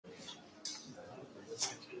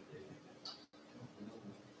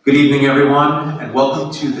Good evening, everyone, and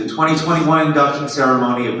welcome to the 2021 induction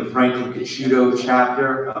ceremony of the Franklin Cacciuto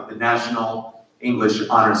chapter of the National English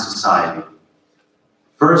Honor Society.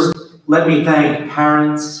 First, let me thank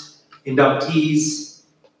parents, inductees,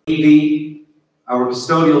 AV, our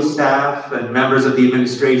custodial staff, and members of the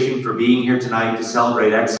administration for being here tonight to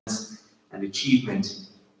celebrate excellence and achievement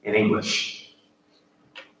in English.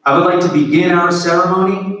 I would like to begin our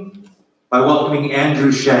ceremony by welcoming Andrew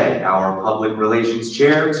Shea, our Public Relations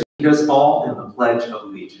Chair, to lead us all in the Pledge of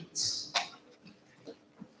Allegiance.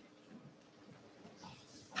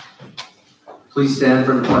 Please stand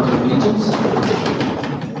for the Pledge of Allegiance.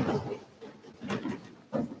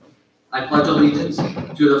 I pledge allegiance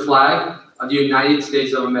to the flag of the United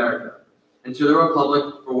States of America and to the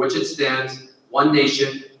republic for which it stands, one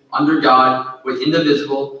nation, under God, with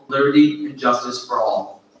indivisible, liberty and justice for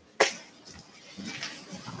all.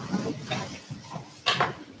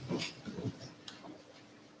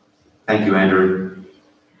 Thank you, Andrew.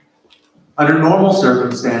 Under normal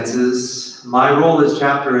circumstances, my role as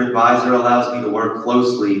chapter advisor allows me to work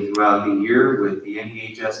closely throughout the year with the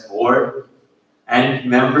NEHS board and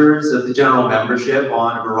members of the general membership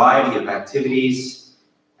on a variety of activities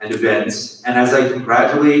and events. And as I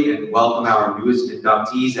congratulate and welcome our newest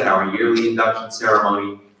inductees at our yearly induction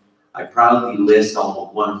ceremony, I proudly list all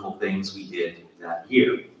the wonderful things we did that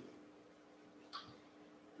year.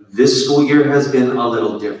 This school year has been a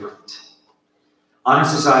little different. Honor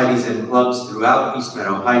societies and clubs throughout East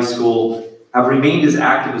Meadow High School have remained as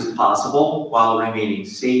active as possible while remaining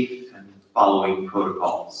safe and following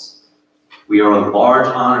protocols. We are a large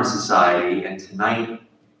honor society, and tonight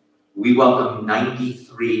we welcome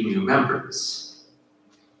 93 new members.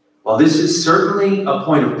 While this is certainly a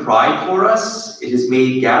point of pride for us, it has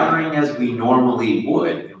made gathering as we normally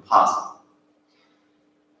would impossible.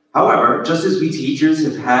 However, just as we teachers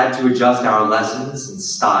have had to adjust our lessons and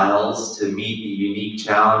styles to meet the unique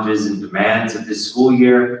challenges and demands of this school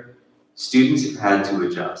year, students have had to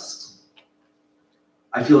adjust.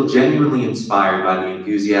 I feel genuinely inspired by the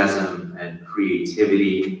enthusiasm and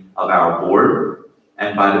creativity of our board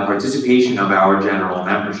and by the participation of our general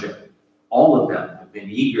membership. All of them have been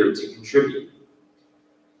eager to contribute.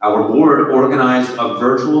 Our board organized a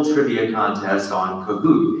virtual trivia contest on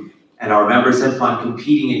Kahoot, and our members had fun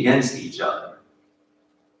competing against each other.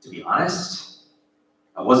 To be honest,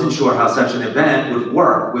 I wasn't sure how such an event would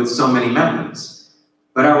work with so many members,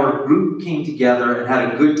 but our group came together and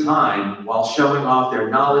had a good time while showing off their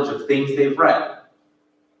knowledge of things they've read.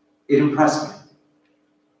 It impressed me.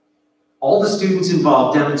 All the students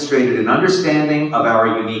involved demonstrated an understanding of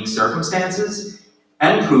our unique circumstances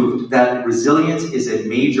and proved that resilience is a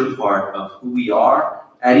major part of who we are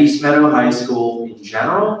at East Meadow High School in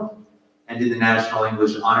general and in the National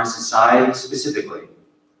English Honor Society specifically.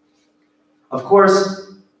 Of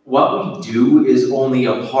course, what we do is only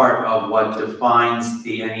a part of what defines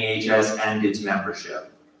the NEHS and its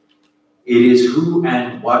membership. It is who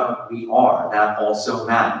and what we are that also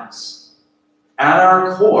matters. At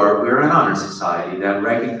our core, we're an honor society that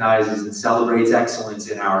recognizes and celebrates excellence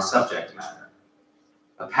in our subject matter,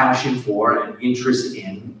 a passion for and interest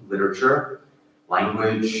in literature,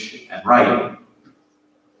 language, and writing.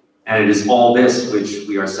 And it is all this which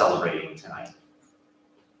we are celebrating tonight.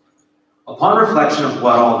 Upon reflection of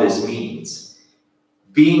what all this means,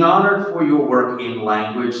 being honored for your work in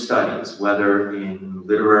language studies, whether in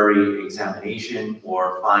literary examination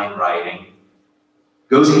or fine writing,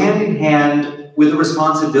 goes hand in hand with the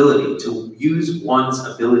responsibility to use one's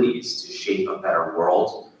abilities to shape a better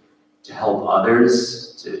world, to help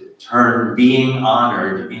others, to turn being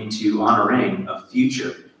honored into honoring a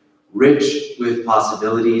future rich with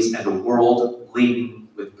possibilities and a world laden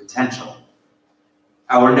with potential.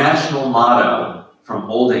 Our national motto from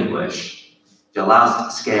Old English, de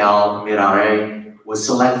last scale mirare, was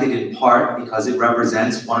selected in part because it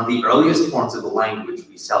represents one of the earliest forms of the language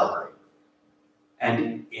we celebrate.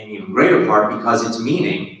 And in even greater part because its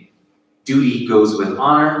meaning, duty goes with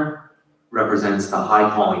honor, represents the high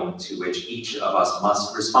calling to which each of us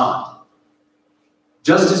must respond.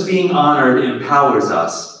 Just as being honored empowers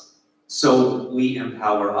us, so we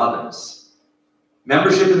empower others.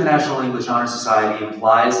 Membership in the National English Honor Society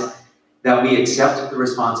implies that we accept the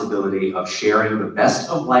responsibility of sharing the best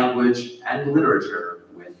of language and literature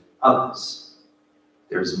with others.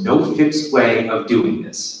 There's no fixed way of doing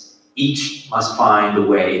this. Each must find a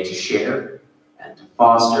way to share and to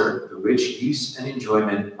foster the rich use and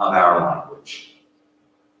enjoyment of our language.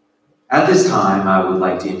 At this time, I would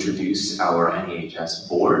like to introduce our NEHS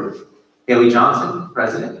board. Haley Johnson,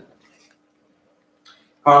 President.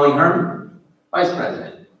 Carly Herman, Vice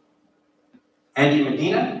President. Andy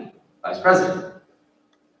Medina, Vice President.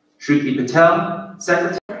 Shruti Patel,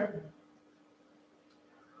 Secretary.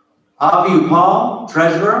 Avi Upal,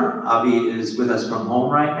 Treasurer. Avi is with us from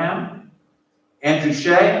home right now. Andrew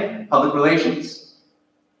Shea, Public Relations.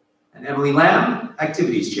 And Emily Lamb,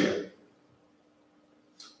 Activities Chair.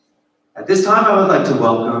 At this time, I would like to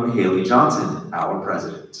welcome Haley Johnson, our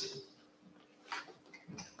President.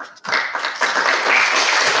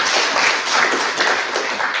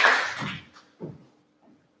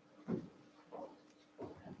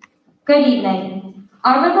 Good evening.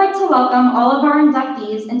 I would like to welcome all of our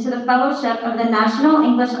inductees into the fellowship of the National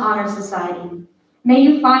English Honor Society. May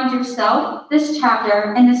you find yourself, this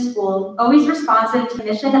chapter, and this school always responsive to the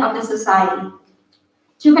mission of the society.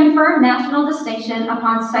 To confer national distinction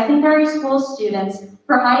upon secondary school students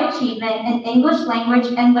for high achievement in English language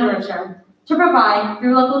and literature, to provide,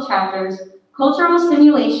 through local chapters, cultural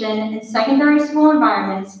stimulation in secondary school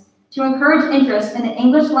environments, to encourage interest in the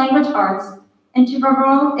English language arts, and to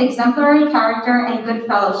promote exemplary character and good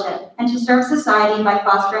fellowship, and to serve society by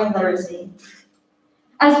fostering literacy.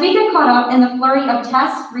 As we get caught up in the flurry of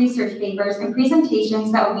tests, research papers, and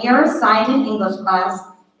presentations that we are assigned in English class,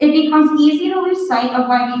 it becomes easy to lose sight of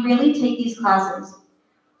why we really take these classes.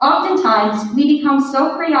 Oftentimes, we become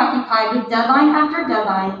so preoccupied with deadline after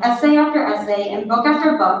deadline, essay after essay, and book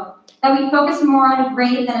after book, that we focus more on a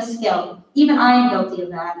grade than a skill. Even I am guilty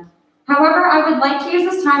of that. However, I would like to use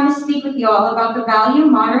this time to speak with you all about the value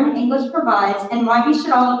modern English provides and why we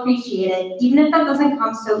should all appreciate it, even if that doesn't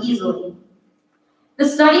come so easily. The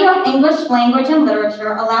study of English language and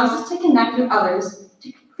literature allows us to connect with others,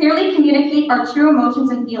 to clearly communicate our true emotions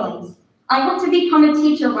and feelings. I hope to become a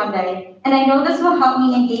teacher one day, and I know this will help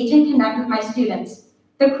me engage and connect with my students.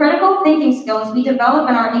 The critical thinking skills we develop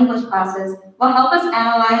in our English classes will help us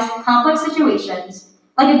analyze complex situations,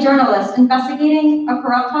 like a journalist investigating a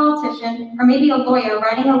corrupt politician, or maybe a lawyer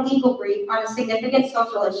writing a legal brief on a significant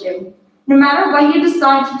social issue. No matter what you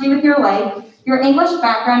decide to do with your life, your English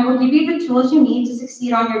background will give you the tools you need to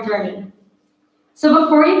succeed on your journey. So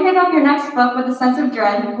before you pick up your next book with a sense of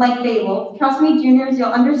dread, like Beowulf, trust me, juniors, you'll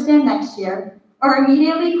understand next year, or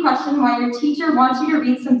immediately question why your teacher wants you to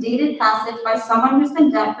read some dated passage by someone who's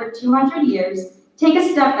been dead for 200 years, take a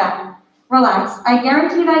step back. Relax. I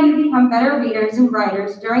guarantee that you become better readers and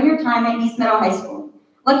writers during your time at East Middle High School.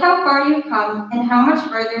 Look how far you've come and how much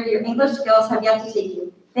further your English skills have yet to take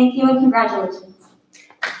you. Thank you and congratulations.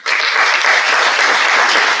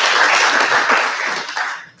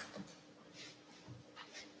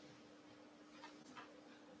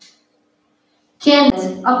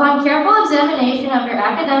 Candidates, upon careful examination of your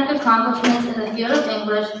academic accomplishments in the field of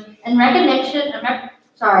English and recognition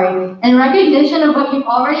of what you've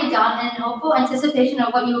already done and in hopeful anticipation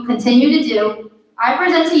of what you will continue to do, I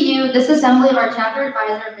present to you this assembly of our chapter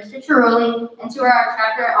advisor, Mr. Cerulli, and to our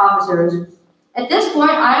chapter officers. At this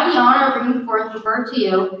point, I have the honor of bringing forth before to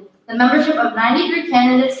you the membership of 93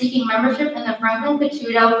 candidates seeking membership in the Franklin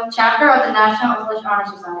Cacciuto chapter of the National English Honor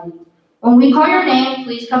Society. When we call your name,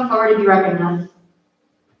 please come forward to be recognized.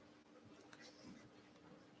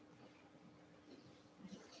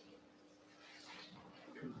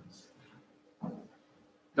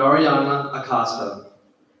 Dariana Acosta,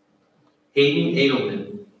 Hayden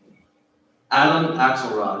Edelman, Adam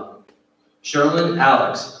Axelrod, Sherlyn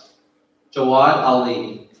Alex, Jawad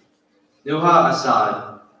Ali, Nuha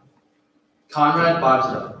Assad, Conrad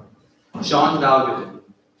Bata, Sean Valgovan,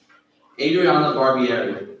 Adriana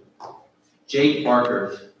Barbieri, Jake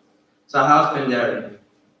Barker, Sahaf Penderi,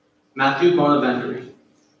 Matthew Bonaventuri,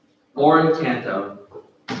 Lauren Canto,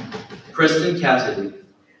 Kristen Cassidy,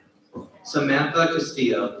 Samantha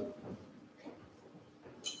Castillo,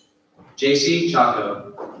 JC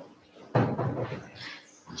Chaco,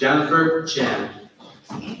 Jennifer Chan,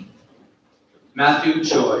 Matthew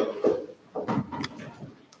Choi,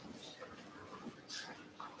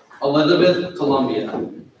 Elizabeth Columbia,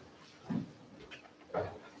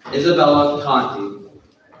 Isabella Conti,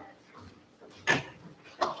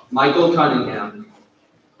 Michael Cunningham,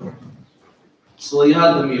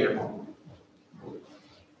 Saliha Demir,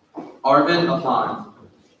 Arvin Apan,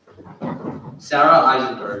 Sarah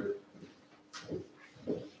Eisenberg,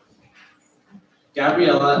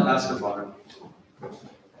 Gabriela Escobar,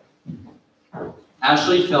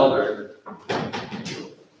 Ashley Felder,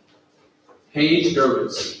 Paige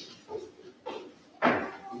Gerwitz,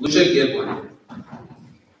 Lucia Giblin,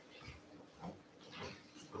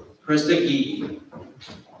 Krista Geeby,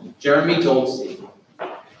 Jeremy Goldstein,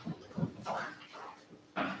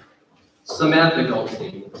 Samantha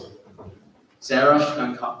Goldstein, Sarah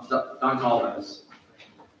Goncalves,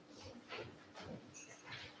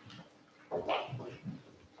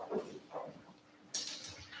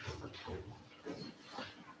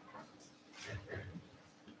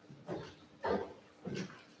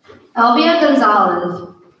 Elvia Gonzalez,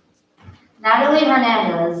 Natalie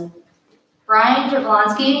Hernandez, Brian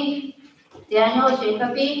Jablonski, Daniel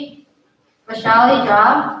Jacobi, Vashali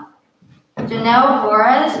Jha, Janelle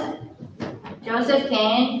Flores, Joseph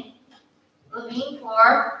Kane, Levine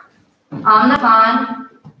Kaur, Amna Khan,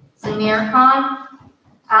 Samir Khan,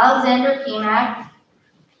 Alexander Kemak,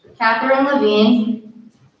 Catherine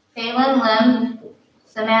Levine, Kaylin Lim,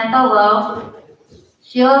 Samantha Lowe,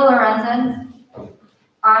 Sheila Lorenzen,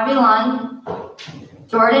 Avi Lund,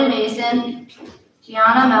 Jordan Mason,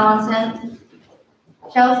 Gianna Melanson,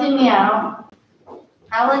 Chelsea Meow,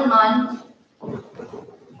 Helen Munn,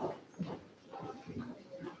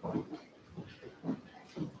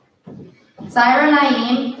 Syra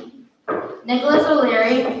Naeem, Nicholas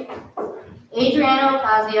O'Leary, Adriana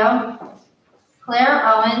Ocasio, Claire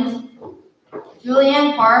Owens,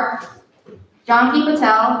 Julianne Park, Janki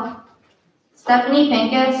Patel, Stephanie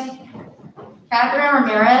Pincus, Catherine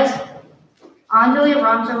Ramirez, Anjali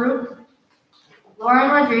Ramcharup, Lauren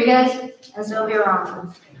Rodriguez, and Sylvia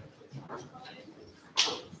Ramos.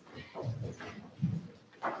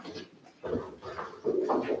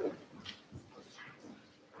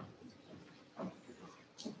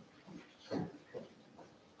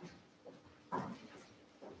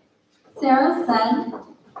 Sarah Said,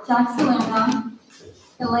 Jack Salerno,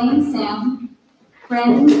 Elaine Sam,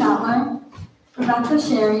 Brandon Sattler, Rebecca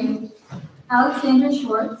Sherry, Alexander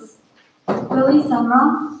Schwartz, Lily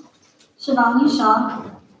Sunrock, Shivani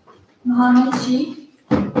Shah, Mohammed Sheikh,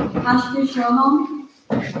 Ashley Sherholm,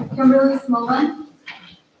 Kimberly Smolin,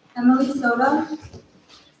 Emily Soda,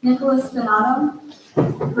 Nicholas Spinato,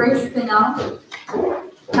 Grace Spinell,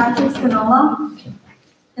 Patrick Spinola,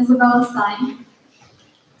 Isabella Stein,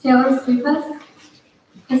 Taylor Sweepas,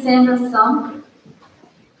 Cassandra Stump,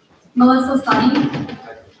 Melissa Sunny,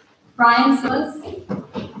 Brian Silas,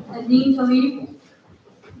 Adine Talib,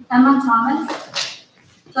 Emma Thomas,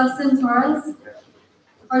 Justin Torres,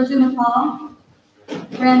 Arjuna Paul,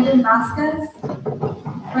 Brandon Vasquez,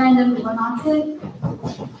 Brandon Lanate,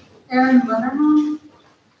 Aaron Letterman,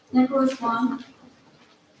 Nicholas Wong,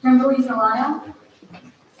 Kimberly Zelaya,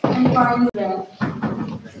 and Barry Zare.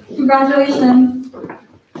 Congratulations.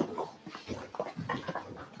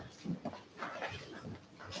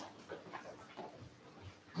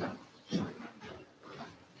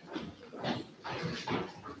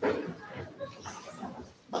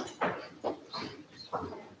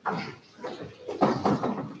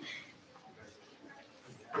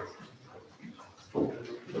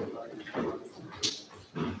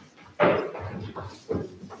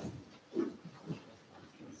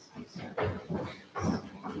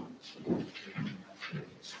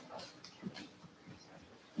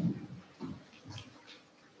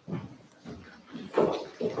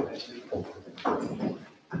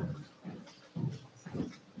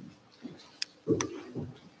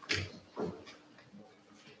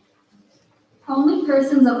 Only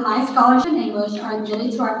persons of high scholarship in English are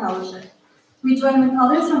admitted to our fellowship. We join with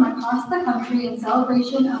others from across the country in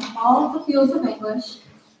celebration of all the fields of English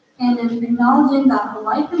and in acknowledging that a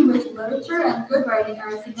life in which literature and good writing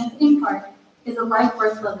are a significant part is a life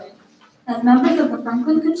worth living. As members of the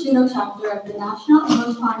Franklin Conchito chapter of the National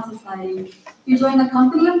English Honor Society, you join the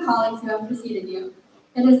company of colleagues who have preceded you.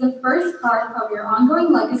 It is the first part of your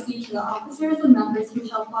ongoing legacy to the officers and members who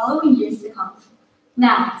shall follow in years to come.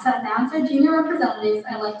 Now, to announce our junior representatives,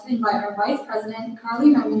 I'd like to invite our Vice President,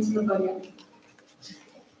 Carly Herman, to the podium.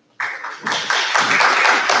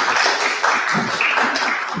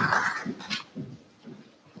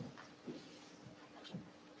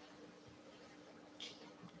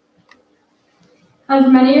 As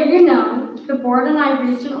many of you know, the board and I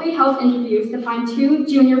recently held interviews to find 2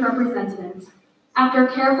 junior representatives. After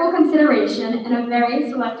careful consideration and a very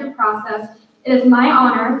selective process, it is my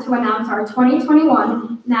honor to announce our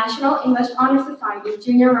 2021 National English Honor Society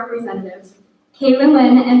Junior Representatives, Caitlin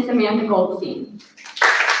Lynn and Samantha Goldstein.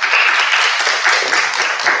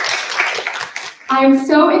 I am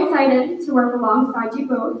so excited to work alongside you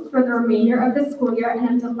both for the remainder of the school year, and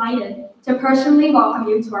I'm delighted to personally welcome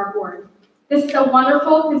you to our board. This is a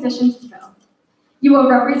wonderful position to fill. You will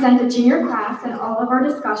represent the junior class in all of our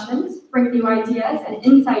discussions, bring new ideas and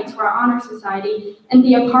insight to our honor society, and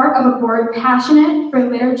be a part of a board passionate for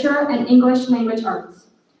literature and English language arts.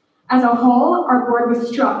 As a whole, our board was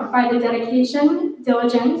struck by the dedication,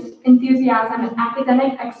 diligence, enthusiasm, and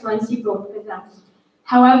academic excellence you both possess.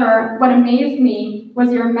 However, what amazed me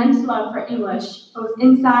was your immense love for English, both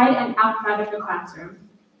inside and outside of the classroom.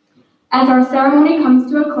 As our ceremony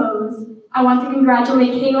comes to a close, I want to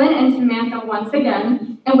congratulate Caitlin and Samantha once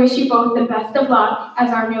again and wish you both the best of luck as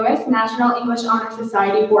our newest National English Honor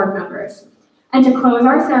Society board members. And to close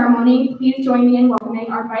our ceremony, please join me in welcoming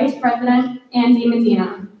our Vice President, Andy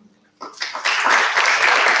Medina.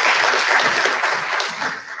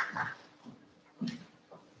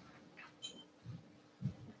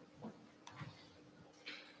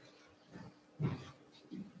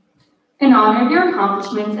 In honor of your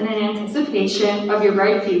accomplishments and in anticipation of your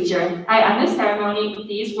bright future, I end this ceremony with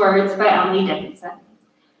these words by Emily Dickinson.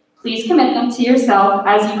 Please commit them to yourself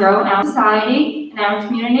as you grow in our society, in our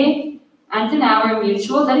community, and in our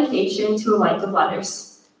mutual dedication to a life of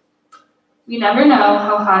letters. We never know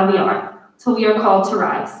how high we are till we are called to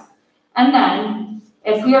rise. And then,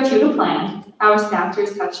 if we are true to plan, our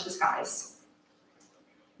staffers touch the skies.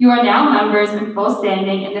 You are now members in full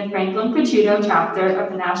standing in the Franklin Cachuto chapter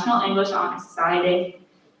of the National English Honor Society.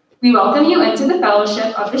 We welcome you into the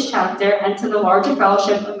fellowship of this chapter and to the larger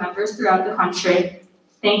fellowship of members throughout the country.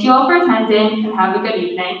 Thank you all for attending and have a good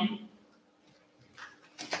evening.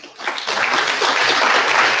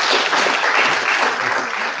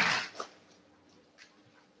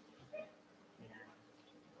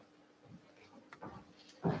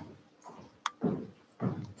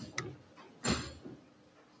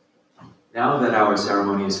 Now that our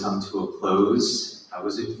ceremony has come to a close, I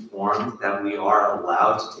was informed that we are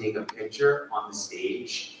allowed to take a picture on the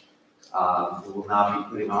stage. We will not be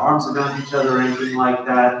putting our arms around each other or anything like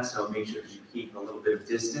that, so make sure you keep a little bit of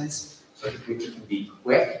distance, but the picture can be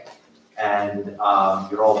quick. And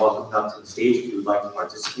you're all welcome up to the stage if you would like to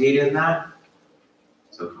participate in that.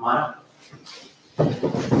 So come on up.